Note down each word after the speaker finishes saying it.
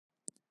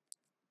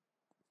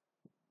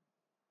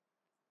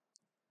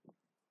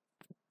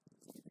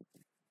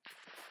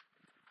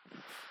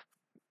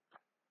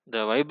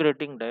The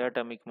vibrating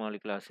diatomic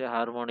molecule as a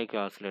harmonic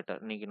oscillator.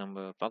 இன்னைக்கு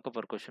நம்ம பார்க்க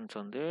போற கொஸ்டின்ஸ்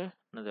வந்து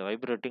the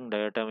vibrating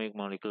diatomic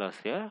molecule as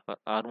a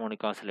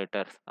harmonic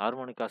oscillators.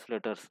 Harmonic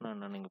oscillators னா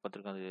நீங்க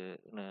பார்த்திருக்கீங்க, அது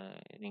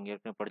நீங்க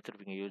ஏற்கனவே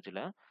படிச்சிருப்பீங்க யூஜில.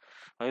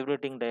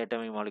 வைப்ரேட்டிங்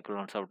டயட்டாமிக்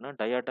மாலிகுலான்ஸ் அப்படின்னா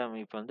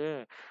டயாட்டாமிக் வந்து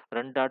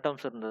 2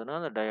 ஆட்டம்ஸ் இருந்ததுன்னா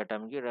அந்த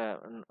டயாட்டாமிக்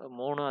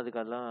 3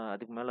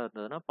 அதுக்கு மேலே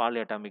இருந்ததுன்னா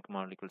பாலியாட்டாமிக்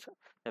molecules.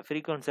 The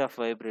frequency of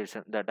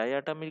vibration. The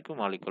diatomic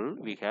molecule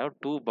we have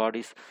 2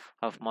 bodies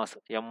of mass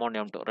m1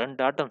 m2.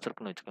 2 atoms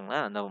இருக்குன்னு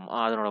வச்சுக்கோங்களேன்.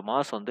 அதனோட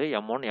மாஸ் வந்து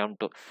m1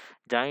 m2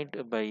 joint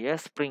by a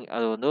spring.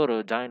 அது வந்து ஒரு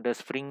ஜாயிண்ட்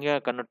ஸ்ப்ரிங்கை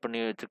கன்வெர்ட் பண்ணி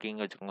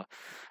வச்சுருக்கீங்க வச்சுக்கோங்க.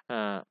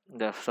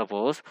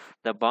 Suppose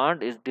the bond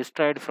is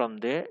destroyed from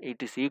the it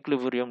is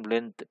equilibrium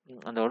length.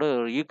 அதோட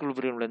ஒரு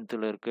ஈக்குலிபிரியம்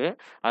லென்த்தில் இருக்கு.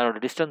 அதோட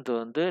டிஸ்டன்ஸ்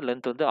வந்து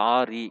லென்த் வந்து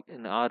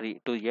RE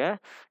to A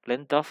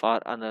length of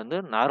R. அந்த வந்து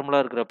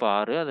நார்மலாக இருக்கிறப்ப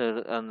ஆறு,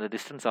 அந்த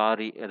டிஸ்டன்ஸ்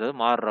RE, அதாவது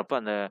மாறுறப்ப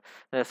அந்த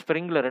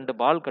ஸ்ப்ரிங்கில் 2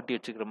 பால் கட்டி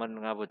வச்சுக்கிற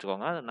மாதிரி ஞாபகம்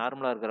வச்சுக்கோங்க. அது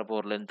நார்மலாக இருக்கிறப்ப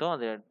ஒரு லென்த்தும்,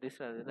 அந்த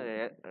டிஸ்டன்ஸ்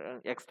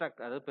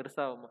எக்ஸ்ட்ராக்ட் அதாவது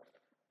பெருசாக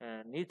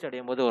நீச்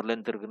அடையும் போது ஒரு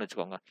லென்த் இருக்குன்னு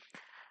வச்சுக்கோங்க.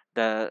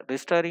 The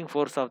restoring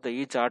force of the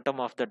each atom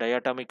of the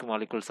diatomic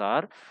molecules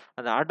are,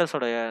 அந்த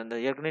ஆட்டம்ஸோட இந்த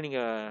ஏற்கனவே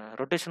நீங்கள்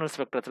ரொட்டேஷனல்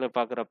ஸ்பெக்ட்ரத்தில்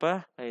பார்க்குறப்ப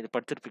இது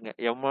படிச்சிருப்பீங்க.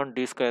 m1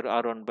 d²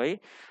 r1 by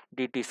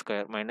dt²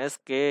 minus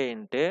k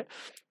into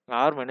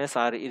r minus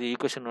r. இது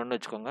ஈக்குவேஷன் 1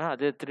 வச்சுக்கோங்க.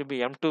 அது திரும்பி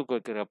m2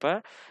 வைக்கிறப்ப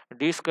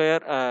d²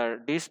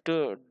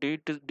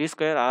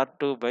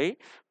 r2 by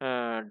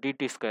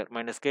dt²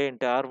 minus k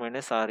into r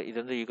minus r. இது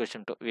வந்து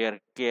equation 2. where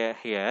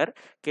here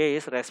k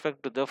is respect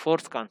to the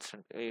force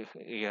constant.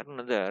 here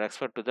வந்து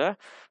respect to the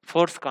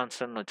force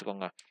constant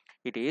வச்சுக்கோங்க.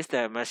 It is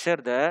the measure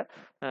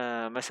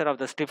of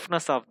the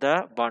stiffness of the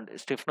bond.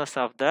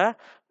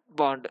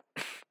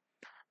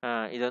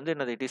 இது வந்து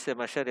என்னது? It is a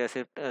measure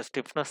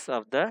stiffness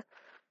of the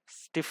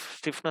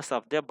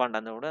bond.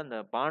 அந்த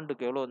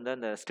பாண்டுக்கு எவ்வளோ வந்து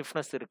அந்த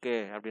stiffness இருக்கு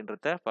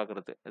அப்படின்றத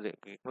பார்க்கறது இது.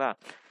 ஓகேங்களா?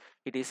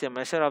 It is a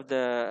measure of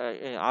the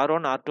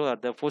R1 R2 are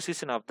the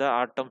position of the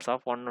atoms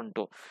of 1 and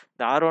 2.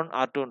 the R1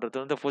 R2ன்றது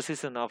வந்து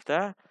position of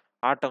the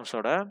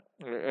atomஸோட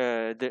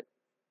இது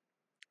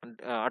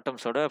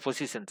ஆட்டம்ஸோட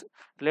positions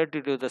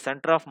relative to the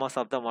centre of mass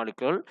of the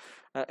molecule.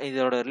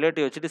 இதோட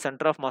relative வச்சுட்டு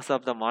centre of mass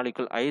of the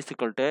molecule I is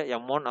equal to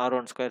m1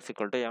 r1 square is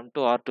equal to m2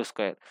 r2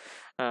 square.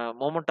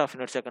 Moment of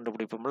inertia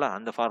கண்டுபிடிப்போம்ல,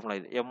 அந்த formula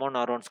இது. m1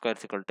 r1 square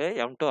is equal to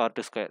m2 r2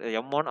 square.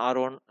 m1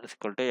 r1 is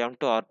equal to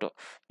m2 r2.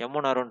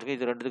 m1 r1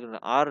 இது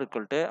ரெண்டுத்துக்கு r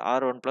equal to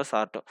r1 plus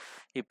r2.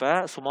 இப்போ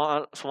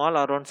small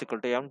r1 is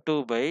equal to m2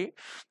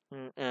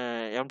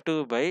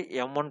 by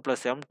m1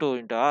 plus m2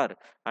 into r,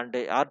 and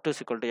r2 is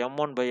equal to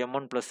m1 by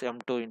m1 plus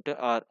m2 into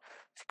r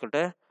is equal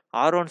to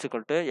r1 is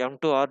equal to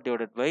m2r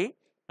divided by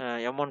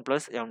m1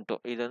 plus m2.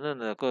 இது வந்து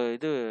இந்த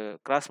இது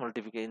cross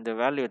multiplication, இந்த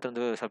value எடுத்து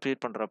வந்து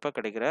substitute பண்ணுறப்ப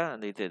கிடைக்கிற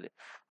அந்த இது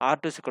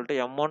r2 is equal to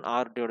m1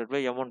 r divided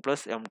by m1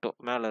 plus m2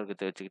 மேலே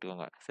இருக்கிறது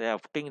வச்சுக்கிட்டுக்கோங்க. சரி,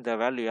 putting the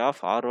value of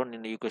r1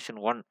 in equation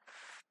 1.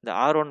 இந்த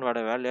r1 ஓட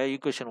வேல்யூ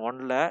ஈக்குவேஷன்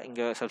 1ல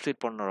இங்கே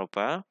சப்ஸ்டிட்யூட் பண்ணுறப்ப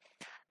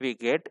we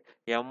get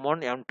m1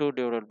 m2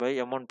 divided by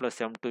m1 plus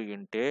m2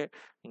 into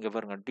இங்கே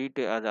பாருங்க d2,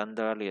 அது அந்த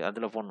வேல்யூ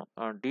அதில் போடணும்.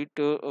 d2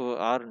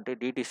 r into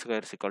dt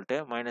square is equal to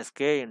minus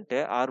k into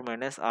r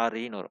minus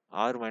re ன்னு வரும்.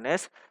 r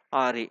minus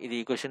re, இது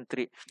equation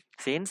 3.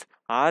 since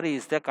re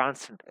is the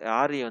constant,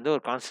 re வந்து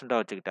ஒரு கான்ஸ்டண்ட்டாக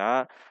வச்சுக்கிட்டா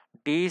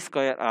d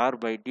square r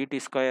by dt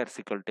square is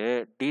equal to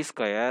d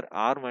square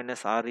r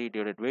minus re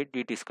divided by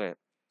dt square.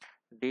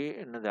 d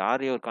என்னது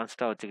re ஒரு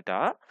கான்ஸ்டண்ட்டாக வச்சுக்கிட்டா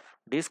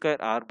d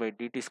square r by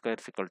dt square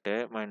is equal to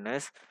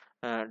minus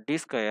d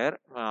square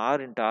r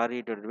into re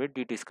divided by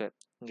dt square.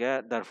 இங்கே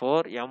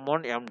therefore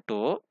m1 m2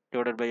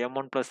 divided by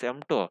m1 plus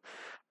m2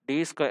 d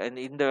square,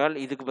 இந்த value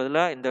இதுக்கு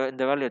பதிலாக இந்த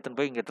value எடுத்துன்னு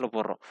போய் இங்கே இடத்துல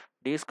போடுறோம்.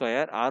 d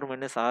square r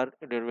minus r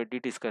divided by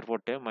dt square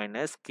போட்டு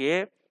minus k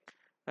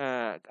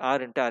r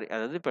into r.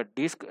 அதாவது இப்போ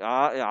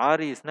r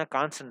isனா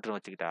கான்ஸ்டன்ட்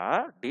வச்சுக்கிட்டா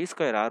d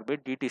square r by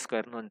dt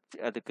squareன்னு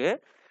வந்துச்சு. அதுக்கு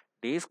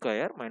d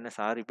square minus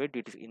r by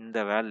dt, இந்த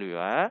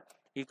வேல்யூவை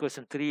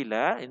ஈக்குவேஷன் 3ல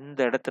இந்த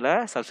இடத்துல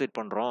சப்ஸ்டிட்யூட்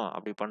பண்ணுறோம்.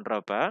 அப்படி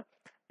பண்ணுறப்ப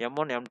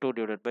m1 m2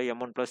 divided by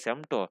m1 plus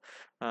m2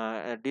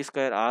 d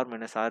square r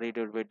minus re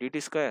divided by dt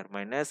square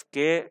minus k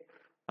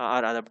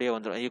r, அது அப்படியே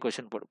வந்துடும்.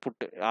 Equation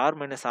puttu r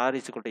minus r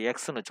is equal to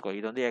xன்னு வச்சுக்கோ.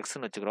 இது வந்து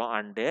xன்னு வச்சுக்கிறோம்.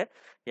 And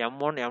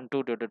m1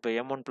 m2 divided by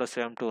m1 plus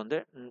m2 வந்து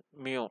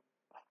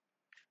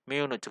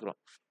மியூன்னு வச்சுக்கிறோம்.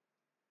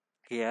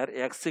 Here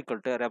x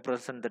equal to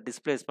represent the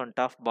displacement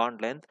of bond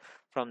length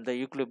from the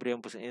equilibrium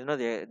position. இதுனா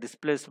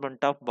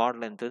displacement of bond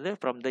length வந்து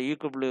from the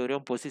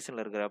equilibrium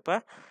positionல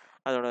இருக்கிறப்ப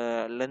அதோட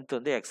லென்த்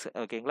வந்து எக்ஸ்.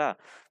 ஓகேங்களா?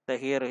 இந்த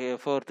here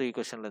fourth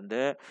ஈக்குவேஷன்லேருந்து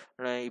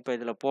இப்போ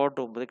இதில்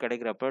போட்டும்போது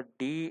கிடைக்கிறப்ப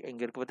டி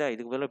இங்கே இருக்க பார்த்தா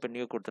இதுக்கு பதிலாக இப்போ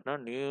நியூ கொடுத்துட்டோம்னா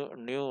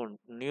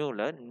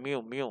நியூவில்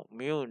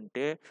mu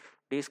into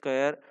D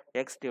square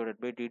X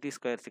divided by DD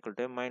square சிக்கல்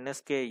டு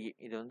மைனஸ் கேஇ.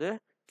 இது வந்து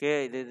கே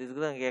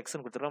இதுக்கு தான் இங்கே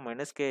எக்ஸ்ன்னு கொடுத்துருக்கோம்,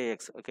 மைனஸ் கே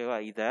எக்ஸ். ஓகேவா?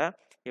 இதை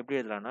எப்படி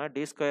எழுதலாம்னா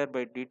D square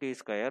by DD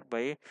square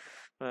by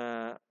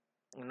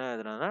என்ன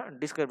எதுனா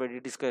D square by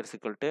DD square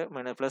சிக்கல் to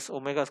minus plus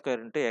omega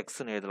square into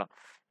எக்ஸ்ன்னு எழுதலாம்.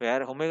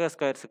 வேறு ஒமேகா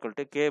ஸ்கொயர் சிக்கல்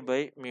to K by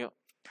mu.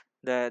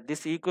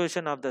 this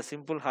equation of the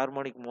simple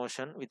harmonic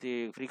motion with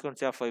the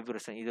frequency of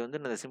vibration, இது வந்து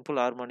இந்த simple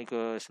harmonic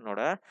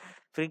motionோட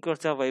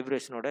frequency of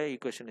vibrationோட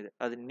equation இது.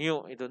 அது nu,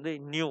 இது வந்து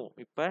nu.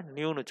 இப்போ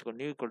nu னு வச்சுக்கோ,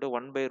 nu equal to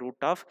 1 by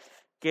root of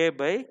k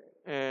by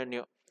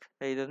nu.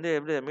 இது வந்து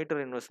எப்படி மீட்டர்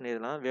இன்வெர்ஸ்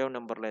எழுதலாம், வேவ்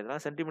நம்பரில்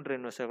எழுதலாம், சென்டிமீட்டர்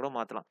இன்வெர்ஸை கூட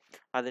மாற்றலாம்.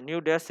 அது new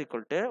dash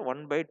equal to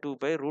 1 by 2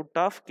 by root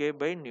of k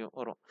by nu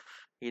வரும்.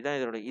 இதுதான்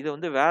இதோட. இது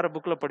வந்து வேற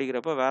புக்கில்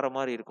படிக்கிறப்ப வேற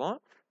மாதிரி இருக்கும்,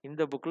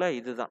 இந்த புக்கில்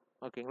இதுதான்.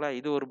 ஓகேங்களா,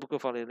 இது ஒரு புக்கு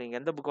ஃபாலோ, நீங்கள்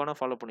எந்த புக் வேணால்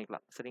ஃபாலோ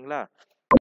பண்ணிக்கலாம். சரிங்களா.